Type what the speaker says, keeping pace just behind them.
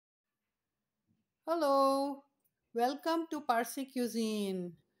Hello, welcome to Parsi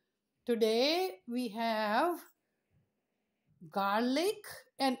Cuisine. Today we have garlic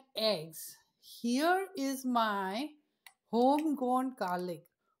and eggs. Here is my homegrown garlic.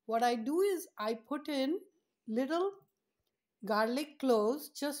 What I do is I put in little garlic cloves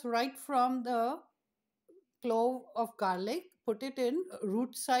just right from the clove of garlic, put it in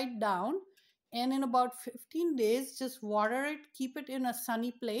root side down, and in about 15 days just water it, keep it in a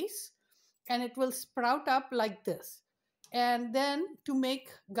sunny place, and it will sprout up like this. And then to make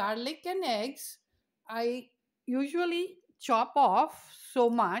garlic and eggs, I usually chop off so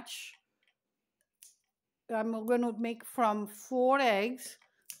much. I'm going to make from 4 eggs,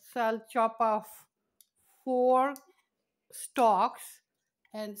 so I'll chop off 4 stalks.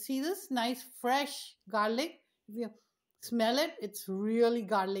 And see this nice fresh garlic. If you smell it, it's really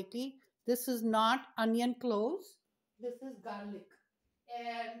garlicky. This is not onion cloves, this is garlic.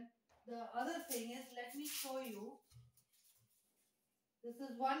 And the other thing is, let me show you. This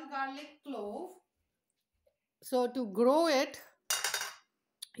is one garlic clove. So to grow it,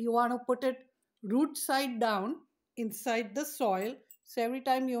 you want to put it root side down inside the soil. So every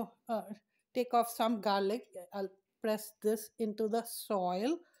time you take off some garlic, I'll press this into the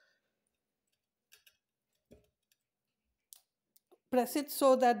soil. Press it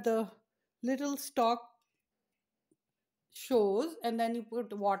so that the little stalk shows, and then you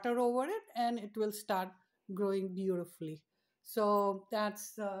put water over it and it will start growing beautifully. So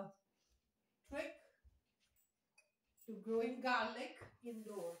that's the trick to growing garlic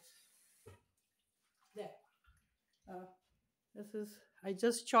indoors. There. Uh, this is, I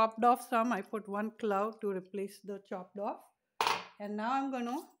just chopped off some. I put one clove to replace the chopped off. And now I'm going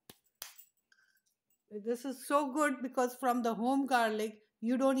to, this is so good because from the home garlic,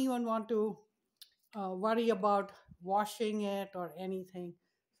 you don't even want to worry about washing it or anything.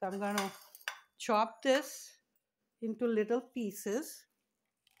 So I'm going to chop this into little pieces.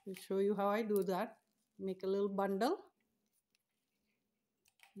 I'll show you how I do that. Make a little bundle.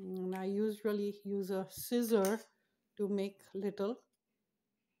 And I usually use a scissor to make little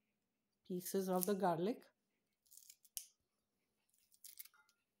pieces of the garlic.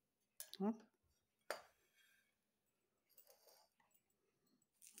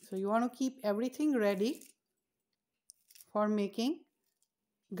 So you want to keep everything ready for making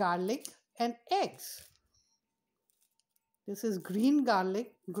garlic and eggs. This is green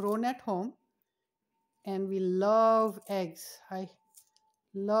garlic grown at home, and we love eggs. I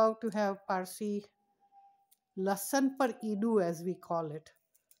love to have Parsi Lasan par idu, as we call it.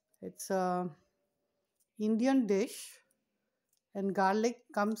 It's a Indian dish, and garlic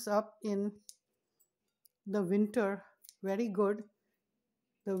comes up in the winter very good.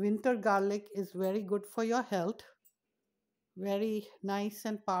 The winter garlic is very good for your health, very nice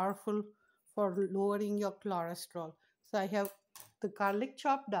and powerful for lowering your cholesterol. So I have the garlic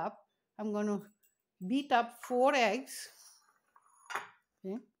chopped up. I'm going to beat up 4 eggs.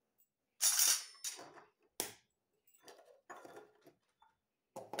 Okay.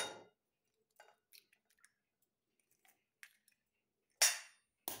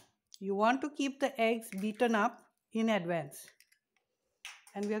 You want to keep the eggs beaten up in advance.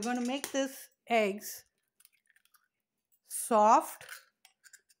 And we are going to make this eggs soft,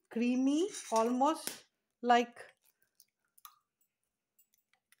 creamy, almost like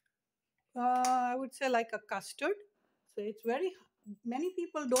I would say like a custard. So it's very, many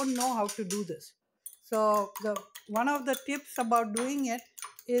people don't know how to do this. So one of the tips about doing it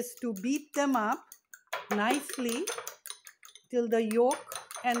is to beat them up nicely till the yolk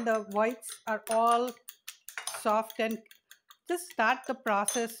and the whites are all soft, and just start the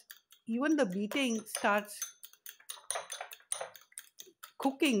process. Even the beating starts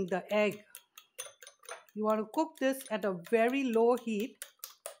cooking the egg. You want to cook this at a very low heat.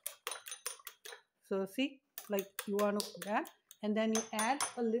 So see, like you want to cook that, and then you add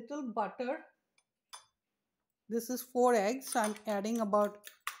a little butter. This is 4 eggs, so I'm adding about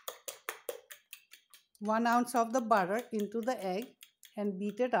 1 ounce of the butter into the egg and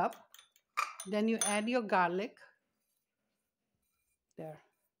beat it up. Then you add your garlic there,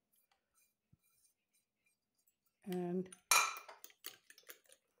 and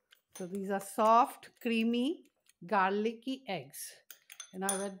so these are soft, creamy, garlicky eggs. And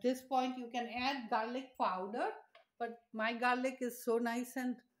now at this point you can add garlic powder, but my garlic is so nice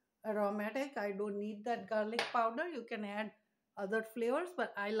and aromatic, I don't need that garlic powder. You can add other flavors,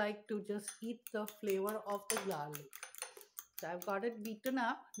 but I like to just eat the flavor of the garlic. So I've got it beaten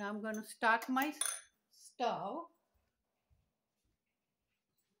up. Now I'm going to start my stove.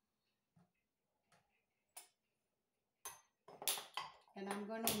 And I'm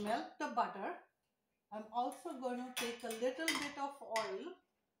going to melt the butter. I'm also going to take a little bit of oil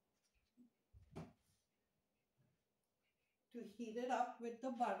to heat it up with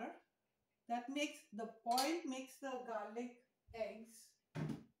the butter. That makes the oil makes the garlic eggs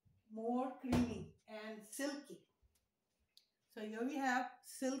more creamy and silky. So here we have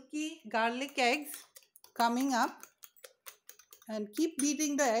silky garlic eggs coming up, and keep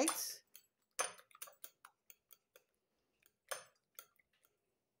beating the eggs.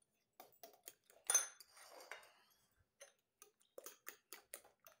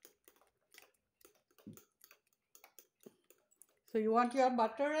 So you want your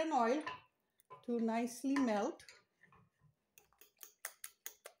butter and oil to nicely melt.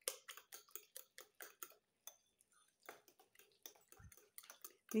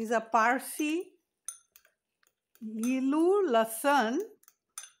 These are Parsi, Leelu, Lasan,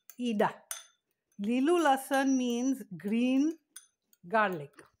 Ida. Leelu Lasan means green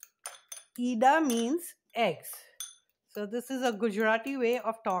garlic. Ida means eggs. So this is a Gujarati way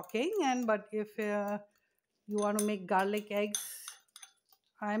of talking, but if you want to make garlic eggs,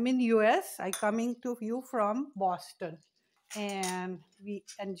 I'm in US. I'm coming to you from Boston, and we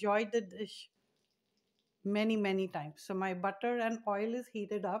enjoyed the dish many times. So my butter and oil is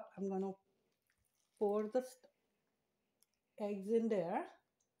heated up. I'm going to pour the eggs in there,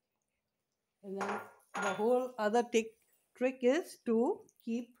 and then the whole other trick is to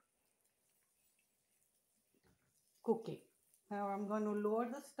keep cooking. Now I'm going to lower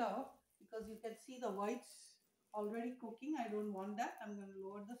the stove because you can see the whites already cooking. I don't want that. I'm going to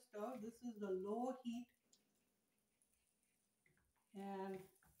lower the stove. This is the low heat, and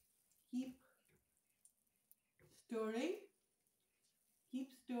keep stirring. Keep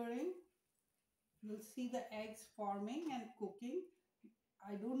stirring. You'll see the eggs forming and cooking.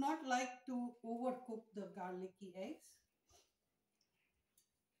 I do not like to overcook the garlicky eggs.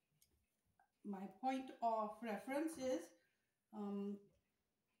 My point of reference is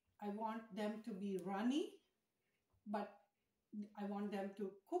I want them to be runny, but I want them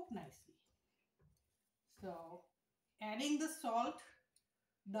to cook nicely. So adding the salt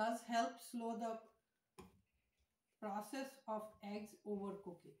does help slow the process of eggs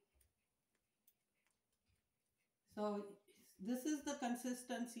overcooking. So this is the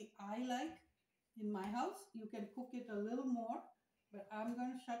consistency I like in my house. You can cook it a little more, but I'm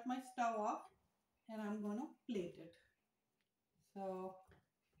going to shut my stove off and I'm going to plate it. So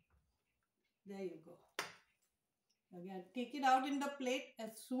there you go. Again, take it out in the plate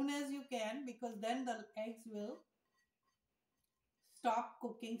as soon as you can, because then the eggs will stop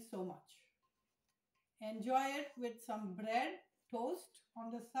cooking so much. Enjoy it with some bread, toast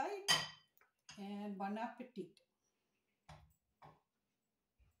on the side, and bon appetit.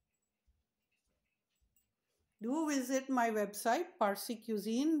 Do visit my website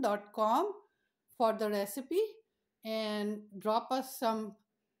parsicuisine.com for the recipe, and drop us some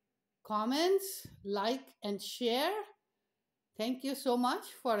comments, like and share. Thank you so much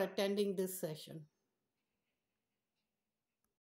for attending this session.